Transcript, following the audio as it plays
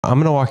I'm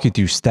going to walk you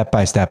through step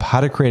by step how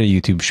to create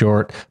a YouTube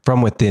short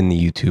from within the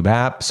YouTube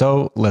app.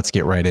 So let's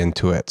get right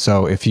into it.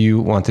 So if you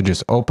want to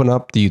just open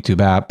up the YouTube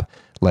app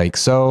like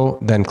so,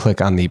 then click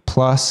on the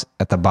plus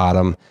at the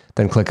bottom,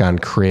 then click on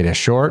create a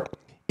short.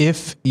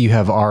 If you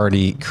have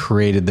already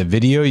created the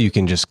video, you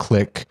can just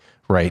click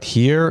right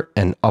here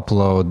and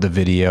upload the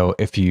video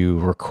if you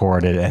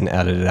recorded and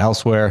edited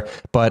elsewhere.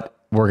 But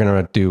we're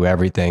going to do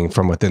everything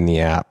from within the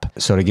app.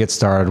 So to get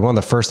started, one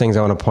of the first things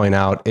I want to point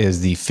out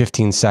is the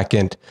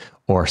 15-second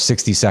or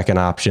 60-second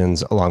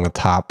options along the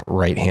top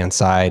right-hand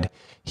side.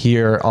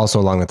 Here, also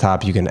along the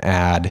top, you can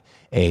add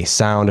a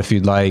sound if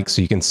you'd like.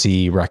 So you can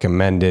see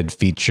recommended,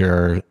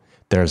 feature.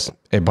 There's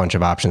a bunch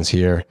of options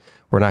here.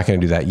 We're not going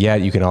to do that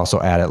yet. You can also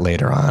add it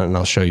later on, and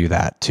I'll show you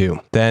that too.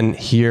 Then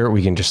here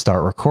we can just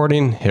start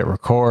recording, hit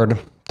record,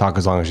 talk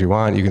as long as you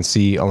want. You can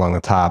see along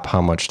the top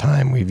how much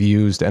time we've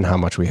used and how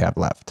much we have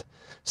left.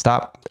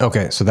 Stop.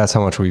 Okay, so that's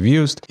how much we've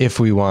used.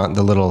 If we want,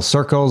 the little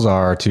circles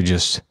are to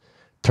just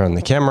turn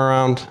the camera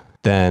around.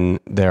 Then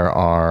there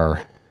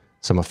are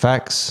some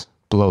effects.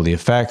 Below the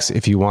effects,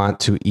 if you want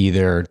to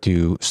either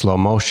do slow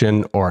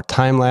motion or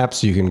time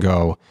lapse, you can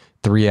go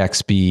 3x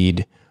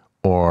speed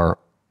or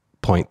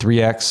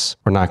 0.3x.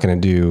 We're not going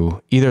to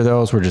do either of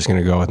those. We're just going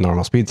to go with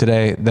normal speed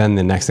today. Then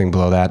the next thing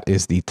below that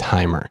is the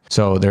timer.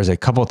 So there's a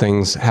couple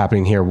things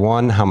happening here.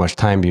 One, how much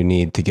time do you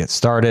need to get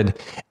started?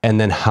 And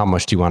then how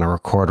much do you want to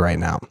record right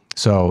now?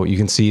 So you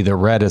can see the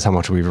red is how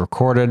much we've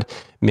recorded.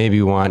 Maybe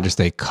you want just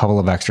a couple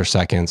of extra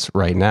seconds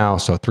right now.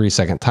 So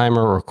 3-second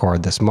timer,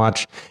 record this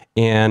much.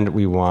 And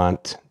we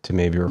want to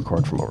maybe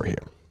record from over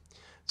here.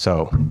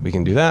 So we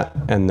can do that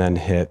and then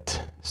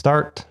hit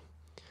start.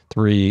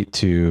 3,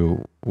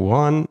 2,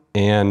 1.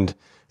 And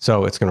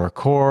so it's going to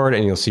record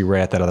and you'll see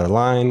right at that other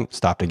line,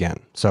 stopped again.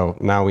 So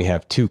now we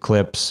have 2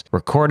 clips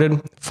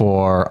recorded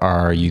for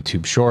our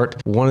YouTube short.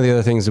 One of the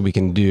other things that we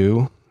can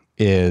do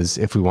is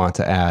if we want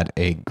to add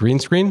a green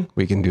screen,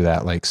 we can do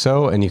that like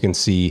so. And you can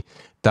see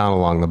down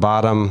along the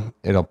bottom,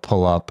 it'll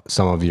pull up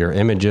some of your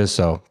images.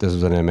 So this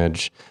is an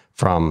image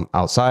from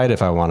outside.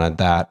 If I wanted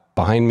that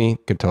behind me,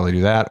 could totally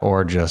do that,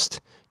 or just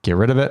get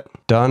rid of it.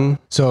 Done.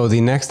 So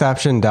the next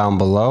option down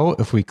below,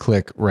 if we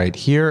click right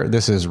here,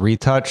 this is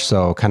retouch.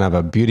 So kind of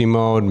a beauty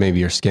mode. Maybe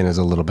your skin is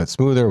a little bit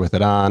smoother with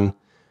it on.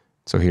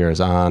 So here is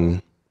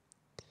on,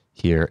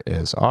 here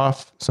is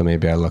off. So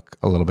maybe I look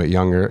a little bit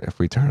younger if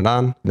we turn it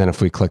on. Then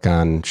if we click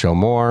on show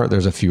more,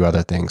 there's a few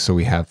other things. So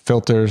we have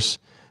filters.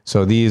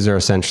 So these are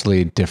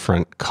essentially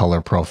different color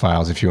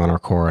profiles. If you want to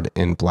record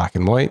in black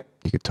and white,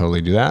 you could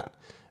totally do that.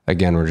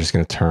 Again, we're just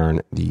going to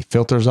turn the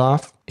filters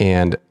off.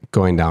 And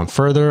going down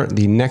further,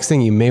 the next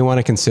thing you may want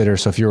to consider,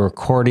 so if you're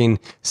recording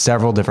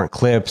several different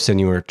clips and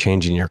you were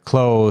changing your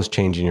clothes,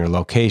 changing your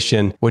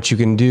location, what you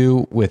can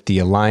do with the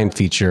align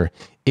feature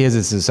is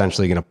it's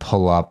essentially going to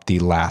pull up the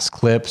last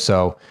clip.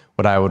 So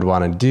what I would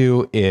want to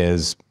do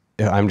is,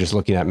 I'm just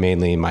looking at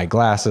mainly my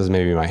glasses,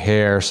 maybe my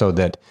hair, so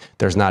that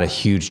there's not a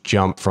huge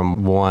jump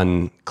from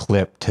one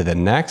clip to the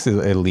next,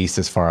 at least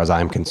as far as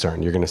I'm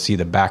concerned. You're going to see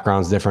the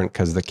background's different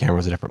because the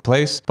camera's a different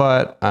place,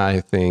 but I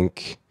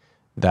think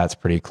that's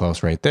pretty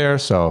close right there.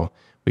 So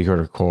we could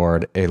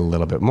record a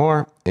little bit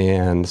more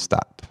and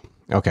stop.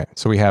 Okay,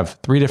 so we have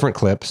 3 different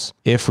clips.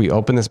 If we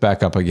open this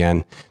back up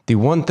again, the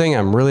one thing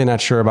I'm really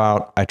not sure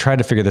about, I tried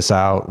to figure this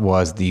out,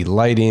 was the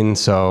lighting.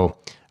 So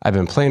I've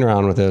been playing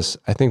around with this.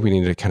 I think we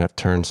need to kind of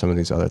turn some of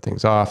these other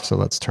things off. So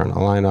let's turn the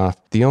line off.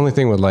 The only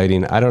thing with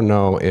lighting, I don't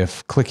know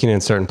if clicking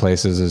in certain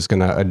places is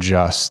going to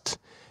adjust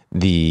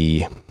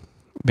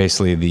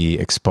basically the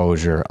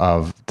exposure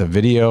of the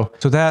video.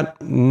 So that,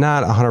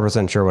 not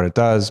 100% sure what it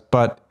does,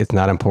 but it's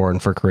not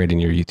important for creating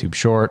your YouTube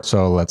short.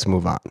 So let's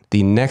move on.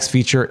 The next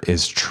feature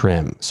is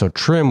trim. So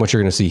trim, what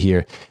you're going to see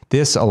here,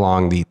 this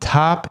along the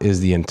top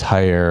is the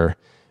entire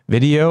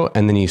video,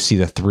 and then you see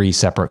the 3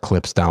 separate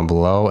clips down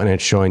below, and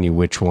it's showing you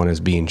which one is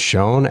being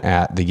shown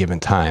at the given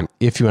time.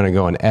 If you want to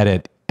go and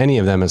edit any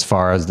of them as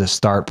far as the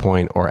start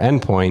point or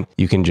end point,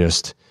 you can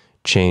just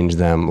change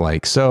them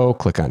like so,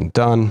 click on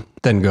done,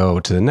 then go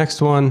to the next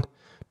one,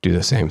 do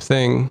the same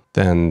thing,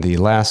 then the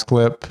last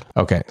clip.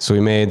 Okay, so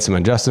we made some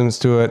adjustments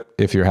to it.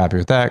 If you're happy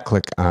with that,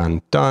 click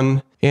on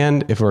done.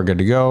 And if we're good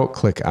to go,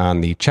 click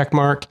on the check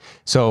mark.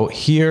 So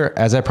here,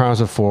 as I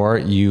promised before,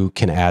 you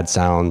can add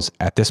sounds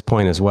at this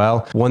point as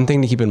well. One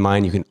thing to keep in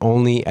mind, you can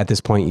only at this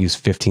point use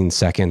 15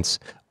 seconds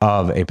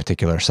of a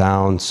particular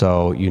sound.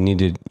 So you need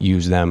to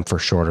use them for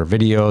shorter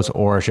videos,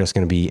 or it's just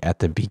going to be at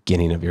the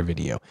beginning of your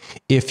video.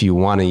 If you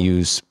want to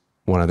use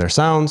one of their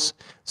sounds,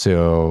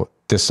 so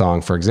this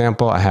song, for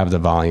example, I have the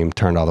volume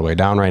turned all the way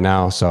down right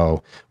now,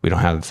 so we don't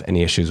have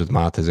any issues with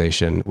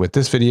monetization with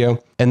this video.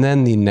 And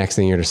then the next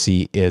thing you're going to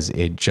see is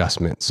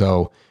adjustment.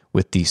 So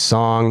with the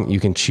song, you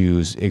can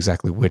choose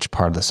exactly which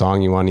part of the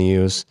song you want to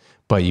use,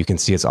 but you can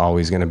see it's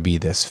always going to be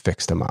this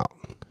fixed amount.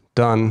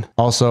 Done.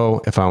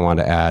 Also, if I want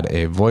to add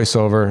a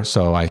voiceover,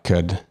 so I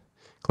could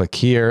click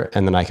here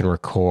and then I can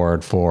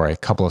record for a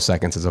couple of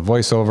seconds as a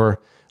voiceover,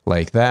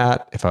 like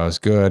that. If I was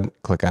good,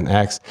 click on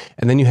X.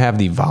 And then you have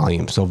the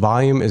volume. So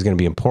volume is going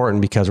to be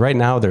important because right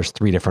now there's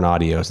 3 different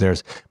audios.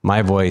 There's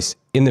my voice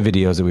in the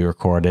videos that we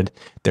recorded.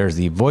 There's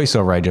the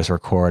voiceover I just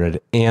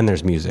recorded, and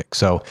there's music.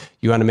 So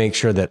you want to make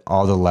sure that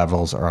all the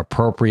levels are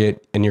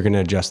appropriate, and you're going to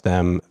adjust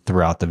them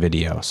throughout the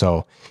video.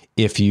 So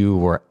if you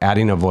were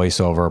adding a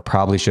voiceover,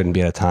 probably shouldn't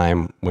be at a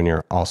time when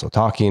you're also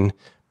talking,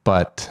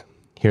 but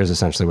here's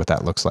essentially what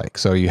that looks like.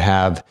 So you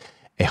have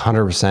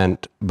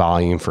 100%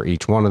 volume for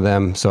each one of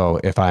them. So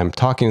if I'm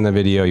talking in the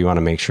video, you want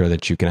to make sure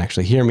that you can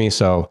actually hear me.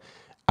 So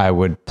I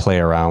would play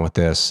around with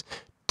this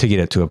to get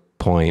it to a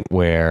point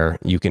where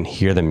you can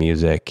hear the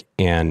music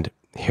and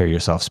hear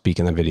yourself speak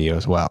in the video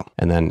as well.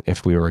 And then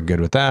if we were good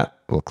with that,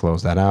 we'll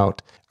close that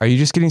out. Are you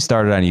just getting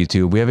started on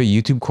YouTube? We have a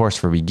YouTube course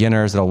for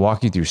beginners that'll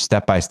walk you through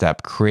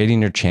step-by-step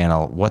creating your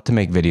channel, what to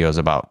make videos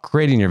about,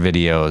 creating your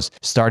videos,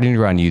 starting to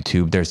run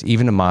YouTube. There's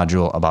even a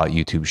module about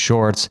YouTube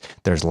Shorts.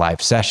 There's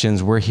live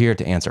sessions. We're here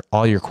to answer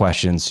all your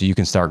questions so you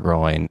can start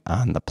growing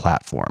on the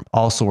platform.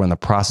 Also, we're in the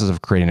process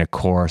of creating a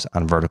course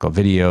on vertical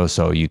videos,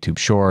 so YouTube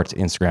Shorts,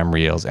 Instagram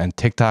Reels, and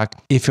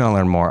TikTok. If you want to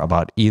learn more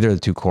about either of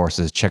the 2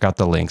 courses, check out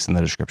the links in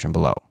the description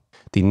below.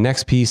 The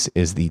next piece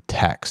is the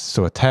text.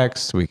 So a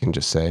text, we can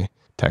just say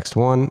text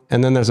 1,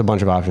 and then there's a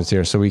bunch of options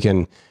here. So we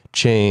can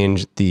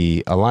change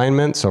the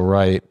alignment. So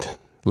right,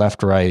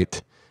 left,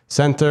 right,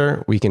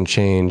 center. We can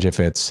change if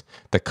it's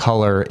the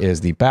color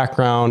is the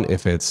background,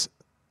 if it's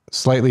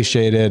slightly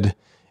shaded,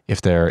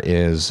 if there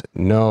is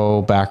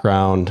no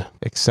background,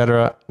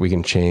 etc. We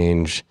can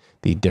change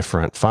the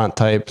different font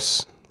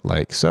types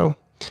like so.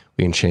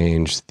 We can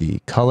change the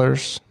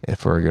colors.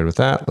 If we're good with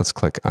that, let's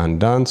click on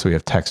done. So we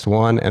have text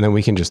 1, and then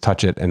we can just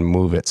touch it and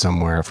move it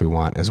somewhere if we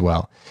want as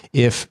well.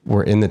 If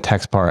we're in the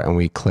text part and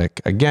we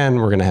click again,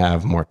 we're going to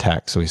have more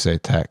text. So we say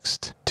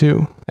text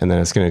 2, and then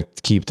it's going to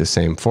keep the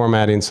same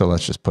formatting. So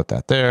let's just put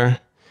that there.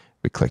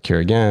 We click here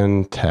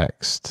again,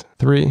 text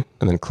 3,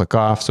 and then click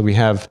off. So we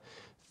have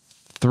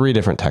 3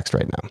 different texts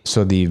right now.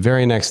 So the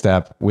very next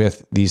step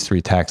with these 3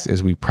 texts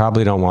is we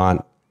probably don't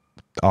want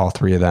all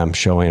 3 of them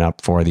showing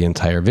up for the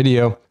entire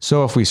video.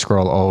 So if we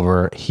scroll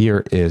over,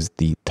 here is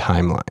the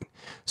timeline.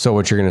 So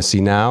what you're going to see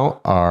now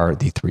are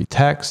the 3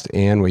 texts,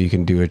 and what you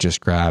can do is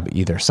just grab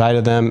either side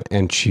of them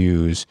and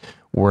choose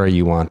where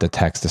you want the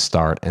text to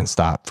start and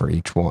stop for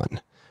each one.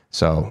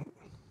 So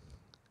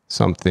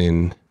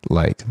something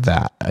like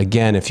that.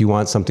 Again, if you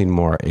want something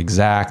more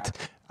exact,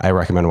 I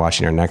recommend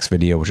watching our next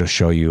video, which will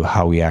show you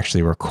how we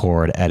actually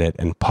record, edit,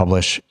 and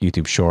publish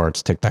YouTube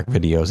Shorts, TikTok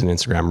videos, and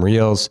Instagram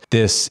Reels.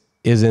 This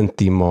isn't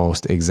the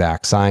most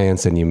exact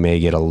science, and you may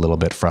get a little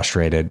bit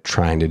frustrated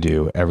trying to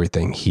do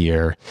everything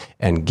here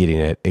and getting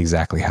it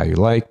exactly how you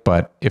like.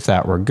 But if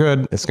that were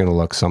good, it's going to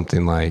look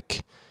something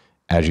like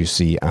as you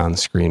see on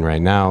screen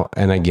right now.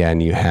 And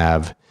again, you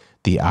have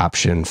the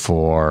option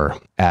for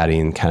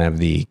adding kind of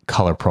the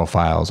color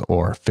profiles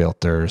or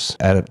filters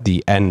at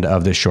the end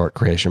of the short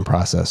creation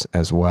process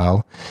as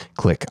well.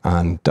 Click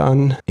on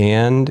done.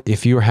 And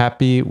if you're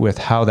happy with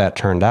how that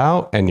turned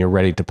out and you're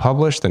ready to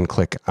publish, then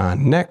click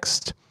on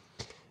next.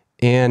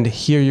 And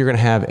here you're going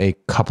to have a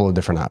couple of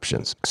different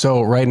options.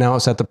 So right now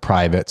it's set to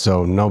private,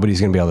 so nobody's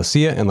going to be able to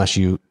see it unless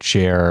you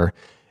share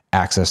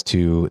access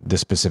to the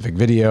specific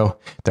video.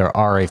 There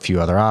are a few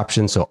other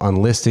options. So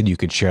unlisted, you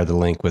could share the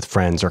link with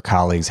friends or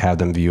colleagues, have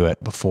them view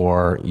it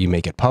before you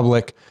make it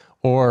public,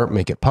 or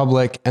make it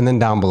public. And then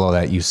down below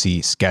that, you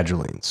see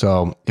scheduling.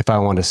 So if I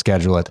want to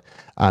schedule it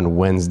on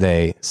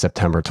Wednesday,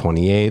 September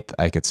 28th,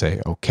 I could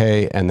say,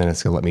 okay. And then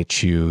it's going to let me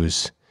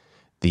choose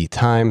the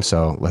time.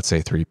 So let's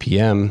say 3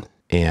 p.m.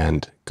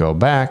 and go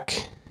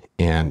back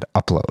and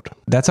upload.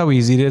 That's how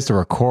easy it is to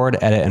record,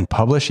 edit, and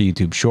publish a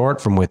YouTube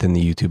short from within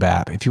the YouTube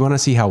app. If you want to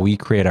see how we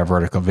create our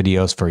vertical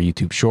videos for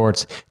YouTube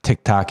Shorts,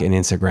 TikTok, and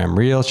Instagram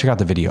Reels, check out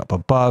the video up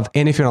above.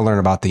 And if you want to learn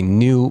about the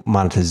new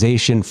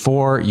monetization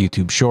for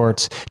YouTube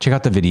Shorts, check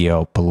out the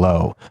video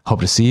below. Hope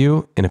to see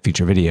you in a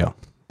future video.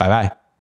 Bye-bye.